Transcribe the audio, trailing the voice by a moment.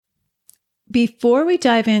Before we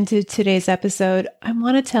dive into today's episode, I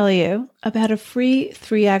want to tell you about a free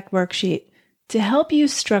 3-act worksheet to help you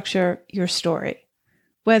structure your story.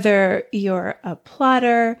 Whether you're a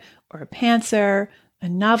plotter or a pantser, a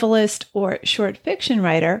novelist, or short fiction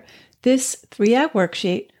writer, this 3-act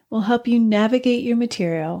worksheet will help you navigate your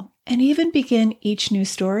material and even begin each new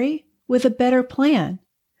story with a better plan.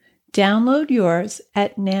 Download yours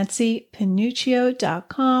at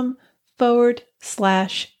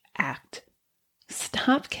nancypanuccio.com/act.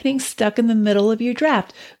 Stop getting stuck in the middle of your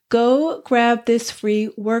draft. Go grab this free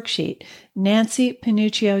worksheet,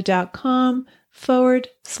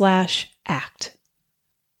 nancypanuccio.com/act.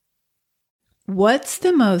 What's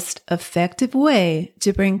the most effective way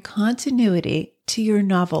to bring continuity to your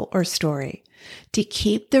novel or story? To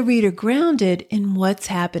keep the reader grounded in what's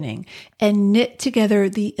happening and knit together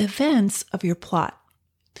the events of your plot.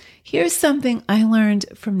 Here's something I learned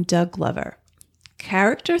from Doug Glover.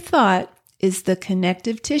 Character thought is the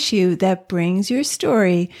connective tissue that brings your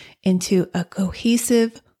story into a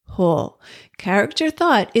cohesive whole. Character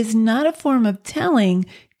thought is not a form of telling.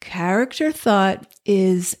 Character thought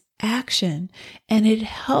is action, and it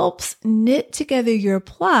helps knit together your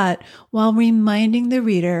plot while reminding the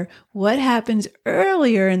reader what happens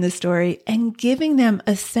earlier in the story and giving them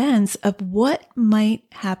a sense of what might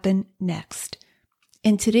happen next.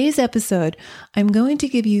 In today's episode, I'm going to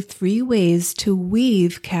give you 3 ways to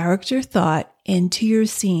weave character thought into your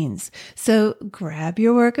scenes. So grab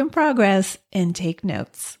your work in progress and take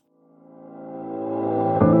notes.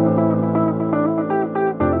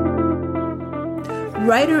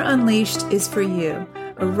 Writer Unleashed is for you,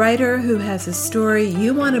 a writer who has a story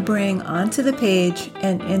you want to bring onto the page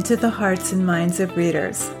and into the hearts and minds of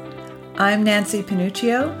readers. I'm Nancy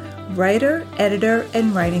Panuccio, writer, editor,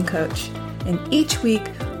 and writing coach. And each week,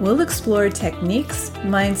 we'll explore techniques,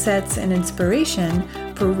 mindsets, and inspiration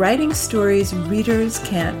for writing stories readers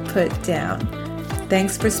can't put down.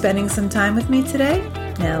 Thanks for spending some time with me today.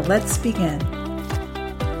 Now let's begin.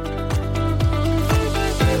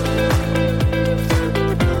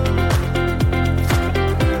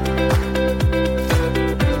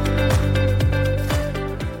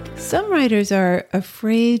 Some writers are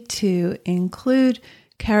afraid to include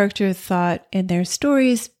character thought in their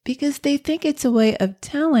stories because they think it's a way of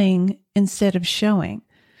telling instead of showing.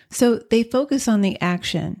 So they focus on the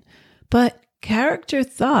action. But character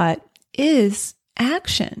thought is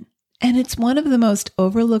action, and it's one of the most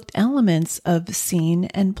overlooked elements of scene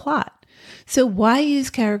and plot. So why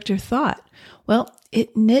use character thought? Well,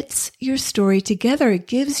 it knits your story together. It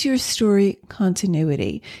gives your story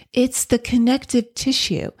continuity. It's the connective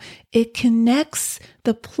tissue. It connects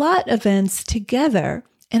the plot events together,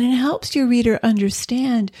 and it helps your reader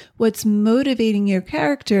understand what's motivating your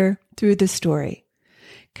character through the story.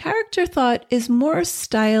 Character thought is more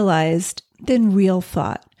stylized than real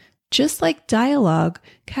thought. Just like dialogue,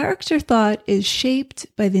 character thought is shaped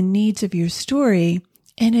by the needs of your story,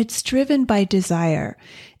 and it's driven by desire.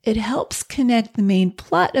 It helps connect the main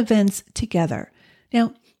plot events together.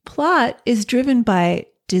 Now, plot is driven by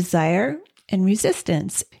desire and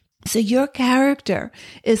resistance. So your character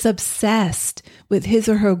is obsessed with his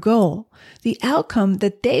or her goal, the outcome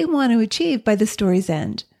that they want to achieve by the story's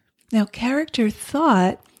end. Now, character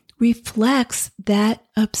thought reflects that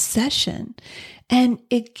obsession, and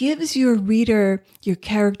it gives your reader your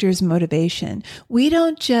character's motivation. We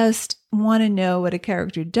don't just want to know what a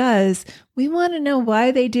character does. We want to know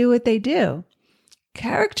why they do what they do.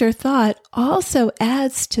 Character thought also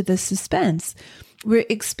adds to the suspense. We're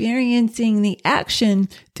experiencing the action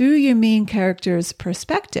through your main character's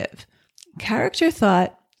perspective. Character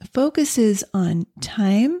thought focuses on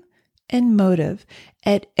time and motive.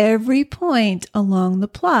 At every point along the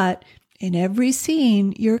plot, in every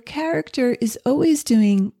scene, your character is always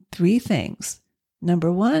doing 3 things.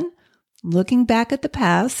 Number 1, looking back at the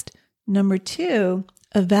past. Number 2,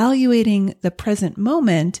 evaluating the present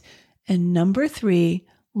moment. And number 3,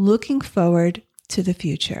 looking forward to the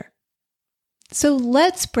future. So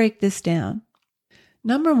let's break this down.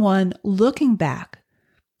 Number 1, looking back.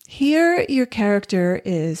 Here, your character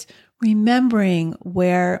is remembering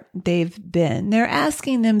where they've been. They're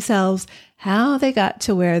asking themselves how they got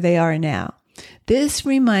to where they are now. This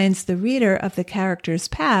reminds the reader of the character's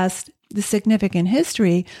past, the significant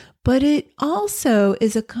history, but it also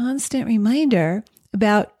is a constant reminder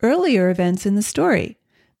about earlier events in the story.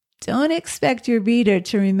 Don't expect your reader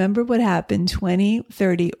to remember what happened 20,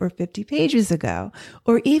 30, or 50 pages ago,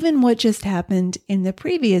 or even what just happened in the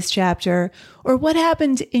previous chapter, or what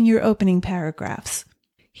happened in your opening paragraphs.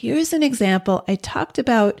 Here's an example I talked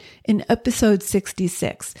about in episode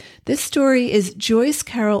 66. This story is Joyce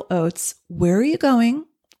Carol Oates' Where Are You Going?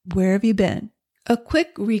 Where have you been? A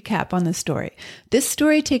quick recap on the story. This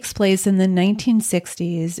story takes place in the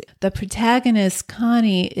 1960s. The protagonist,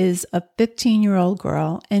 Connie, is a 15-year-old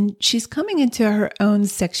girl, and she's coming into her own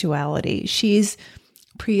sexuality. She's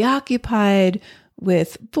preoccupied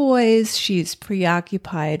with boys. She's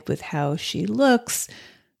preoccupied with how she looks.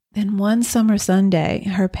 Then one summer Sunday,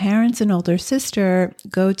 her parents and older sister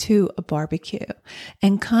go to a barbecue,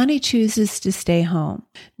 and Connie chooses to stay home.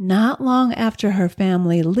 Not long after her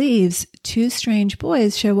family leaves, two strange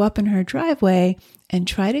boys show up in her driveway and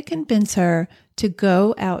try to convince her to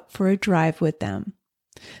go out for a drive with them.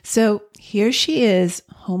 So here she is,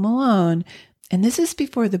 home alone, and this is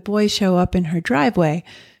before the boys show up in her driveway.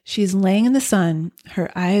 She's laying in the sun.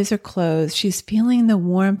 Her eyes are closed. She's feeling the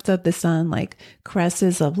warmth of the sun like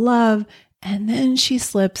caresses of love. And then she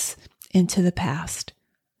slips into the past.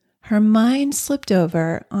 Her mind slipped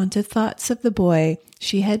over onto thoughts of the boy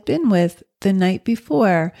she had been with the night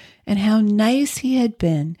before and how nice he had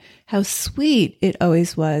been, how sweet it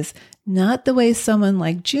always was. Not the way someone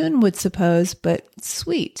like June would suppose, but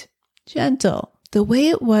sweet, gentle, the way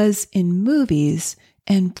it was in movies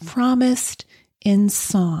and promised in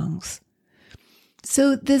songs.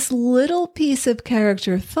 So this little piece of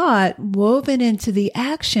character thought woven into the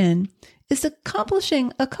action is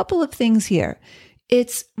accomplishing a couple of things here.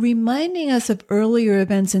 It's reminding us of earlier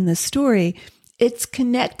events in the story. It's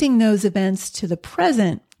connecting those events to the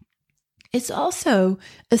present. It's also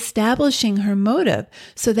establishing her motive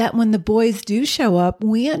so that when the boys do show up,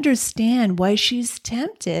 we understand why she's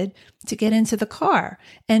tempted to get into the car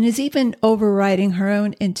and is even overriding her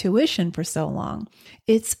own intuition for so long.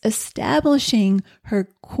 It's establishing her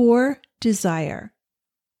core desire.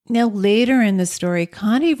 Now, later in the story,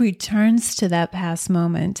 Connie returns to that past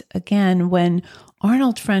moment again when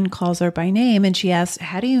Arnold Friend calls her by name and she asks,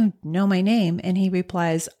 "How do you know my name?" And he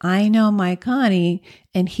replies, "I know my Connie,"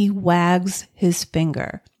 and he wags his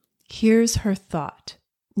finger. Here's her thought.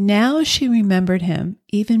 Now she remembered him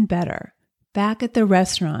even better, back at the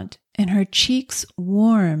restaurant, and her cheeks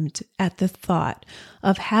warmed at the thought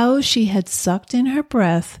of how she had sucked in her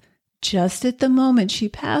breath just at the moment she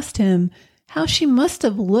passed him, how she must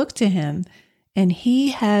have looked to him, and he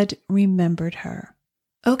had remembered her.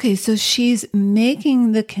 Okay, so she's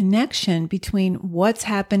making the connection between what's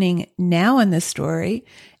happening now in the story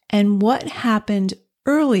and what happened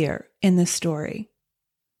earlier in the story.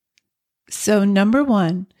 So number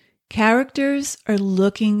one, characters are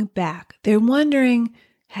looking back. They're wondering,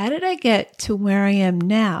 how did I get to where I am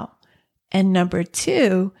now? And number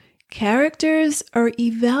two, characters are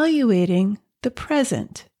evaluating the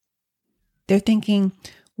present. They're thinking,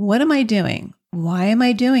 what am I doing? Why am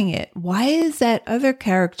I doing it? Why is that other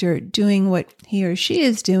character doing what he or she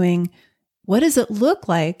is doing? What does it look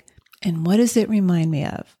like? And what does it remind me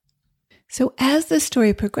of? So as the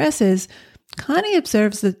story progresses, Connie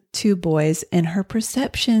observes the two boys and her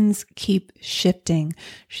perceptions keep shifting.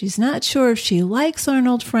 She's not sure if she likes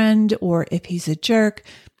Arnold Friend or if he's a jerk.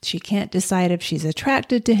 She can't decide if she's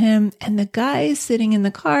attracted to him. And the guy sitting in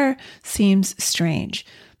the car seems strange.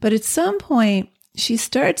 But at some point, she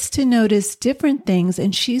starts to notice different things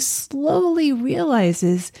and she slowly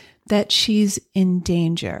realizes that she's in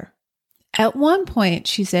danger. At one point,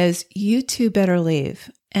 she says, "You two better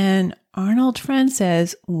leave." And Arnold Friend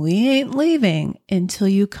says, "We ain't leaving until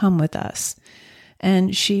you come with us."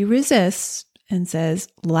 And she resists and says,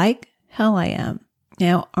 "Like hell I am."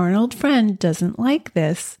 Now, Arnold Friend doesn't like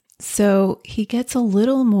this, so he gets a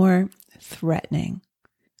little more threatening.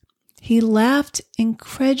 He laughed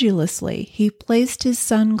incredulously. He placed his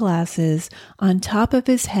sunglasses on top of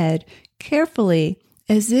his head carefully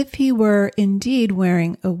as if he were indeed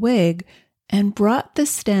wearing a wig and brought the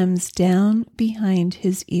stems down behind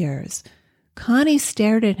his ears. Connie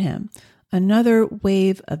stared at him, another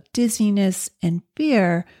wave of dizziness and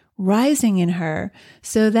fear rising in her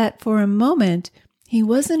so that for a moment he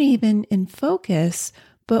wasn't even in focus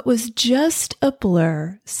but was just a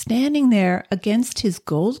blur standing there against his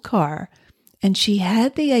gold car, and she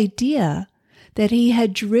had the idea that he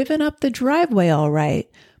had driven up the driveway all right,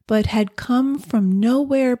 but had come from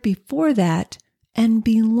nowhere before that and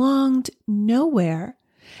belonged nowhere,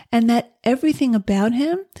 and that everything about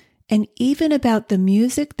him, and even about the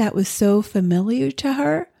music that was so familiar to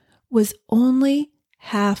her, was only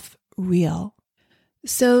half real.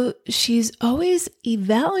 So she's always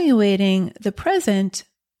evaluating the present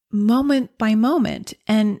moment by moment,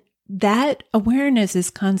 and that awareness is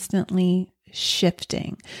constantly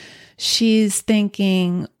shifting. She's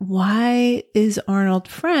thinking, why is Arnold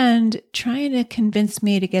Friend trying to convince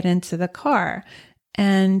me to get into the car?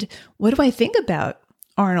 And what do I think about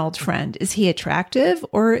Arnold friend? Is he attractive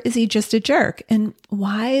or is he just a jerk? And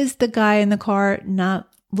why is the guy in the car not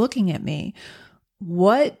looking at me?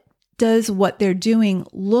 What does what they're doing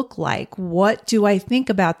look like? What do I think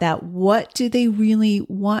about that? What do they really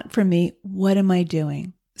want from me? What am I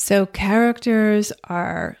doing? So characters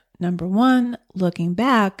are, number one, looking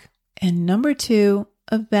back, and number two,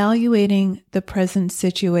 evaluating the present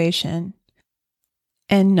situation.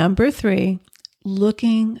 And number three,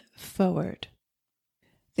 looking forward.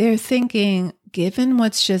 They're thinking, given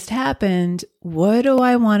what's just happened, what do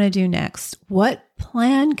I want to do next? What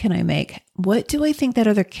plan can I make? What do I think that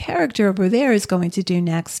other character over there is going to do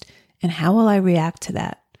next? And how will I react to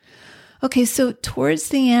that? Okay, so towards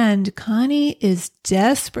the end, Connie is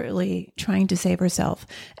desperately trying to save herself.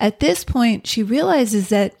 At this point, she realizes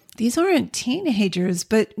that these aren't teenagers,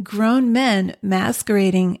 but grown men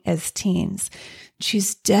masquerading as teens.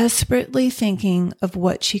 She's desperately thinking of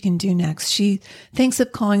what she can do next. She thinks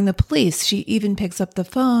of calling the police. She even picks up the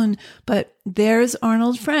phone, but there's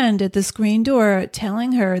Arnold's friend at the screen door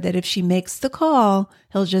telling her that if she makes the call,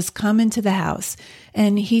 he'll just come into the house.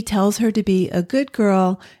 And he tells her to be a good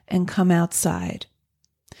girl and come outside.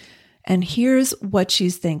 And here's what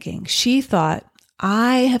she's thinking. She thought,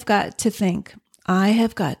 I have got to think. I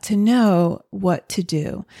have got to know what to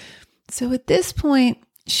do. So at this point,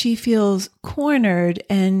 she feels cornered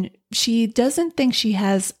and she doesn't think she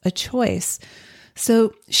has a choice.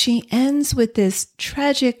 So she ends with this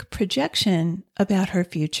tragic projection about her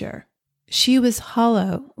future. She was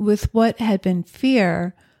hollow with what had been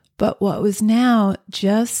fear, but what was now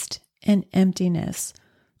just an emptiness.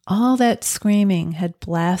 All that screaming had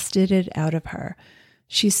blasted it out of her.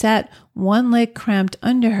 She sat one leg cramped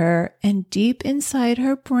under her, and deep inside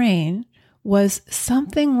her brain was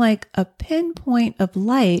something like a pinpoint of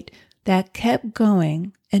light that kept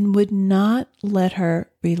going and would not let her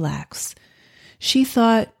relax. She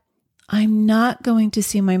thought, I'm not going to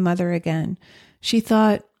see my mother again. She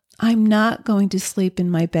thought, I'm not going to sleep in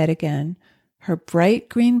my bed again. Her bright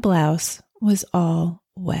green blouse was all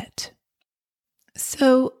wet.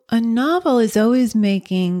 So a novel is always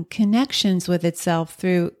making connections with itself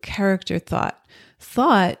through character thought.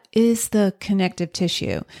 Thought is the connective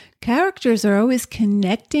tissue. Characters are always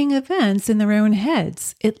connecting events in their own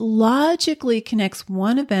heads. It logically connects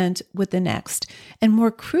one event with the next. And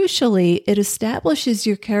more crucially, it establishes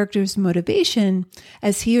your character's motivation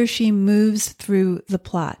as he or she moves through the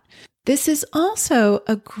plot. This is also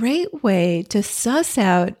a great way to suss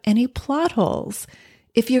out any plot holes.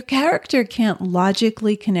 If your character can't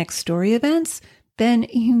logically connect story events, then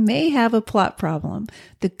you may have a plot problem.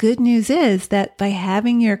 The good news is that by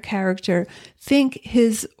having your character think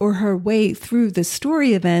his or her way through the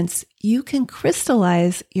story events, you can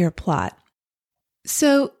crystallize your plot.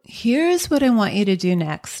 So here's what I want you to do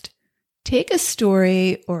next. Take a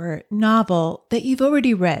story or novel that you've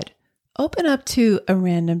already read. Open up to a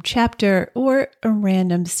random chapter or a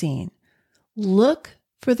random scene. Look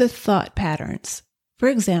for the thought patterns. For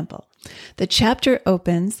example, the chapter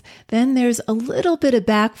opens, then there's a little bit of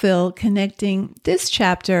backfill connecting this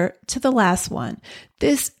chapter to the last one.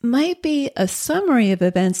 This might be a summary of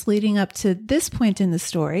events leading up to this point in the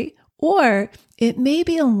story, or it may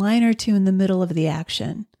be a line or two in the middle of the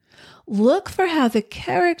action. Look for how the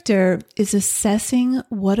character is assessing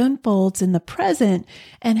what unfolds in the present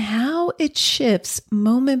and how it shifts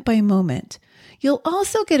moment by moment. You'll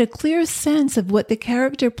also get a clear sense of what the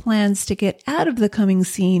character plans to get out of the coming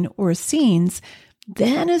scene or scenes.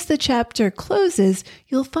 Then as the chapter closes,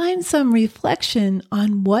 you'll find some reflection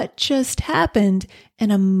on what just happened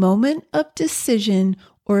and a moment of decision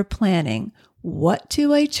or planning. What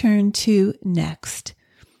do I turn to next?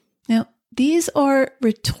 Now, these are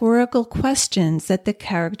rhetorical questions that the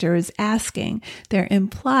character is asking. They're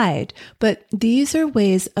implied, but these are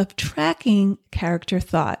ways of tracking character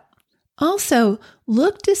thought. Also,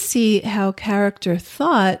 look to see how character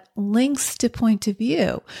thought links to point of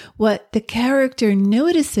view, what the character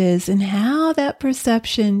notices and how that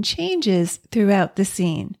perception changes throughout the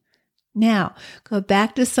scene. Now, go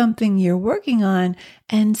back to something you're working on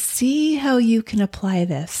and see how you can apply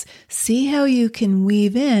this. See how you can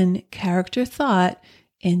weave in character thought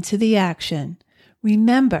into the action.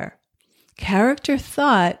 Remember, character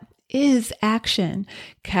thought is action.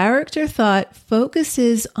 Character thought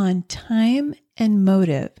focuses on time and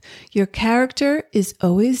motive. Your character is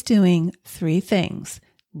always doing three things.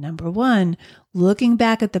 Number one, looking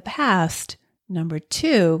back at the past. Number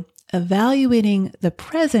two, evaluating the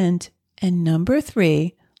present. And number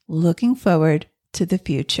three, looking forward to the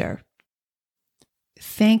future.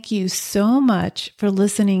 Thank you so much for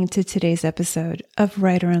listening to today's episode of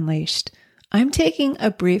Writer Unleashed. I'm taking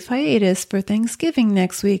a brief hiatus for Thanksgiving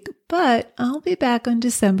next week, but I'll be back on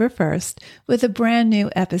December 1st with a brand new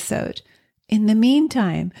episode. In the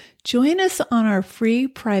meantime, join us on our free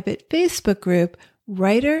private Facebook group,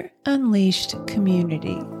 Writer Unleashed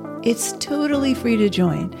Community. It's totally free to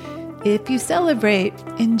join. If you celebrate,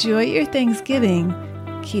 enjoy your Thanksgiving,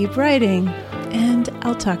 keep writing, and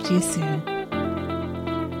I'll talk to you soon.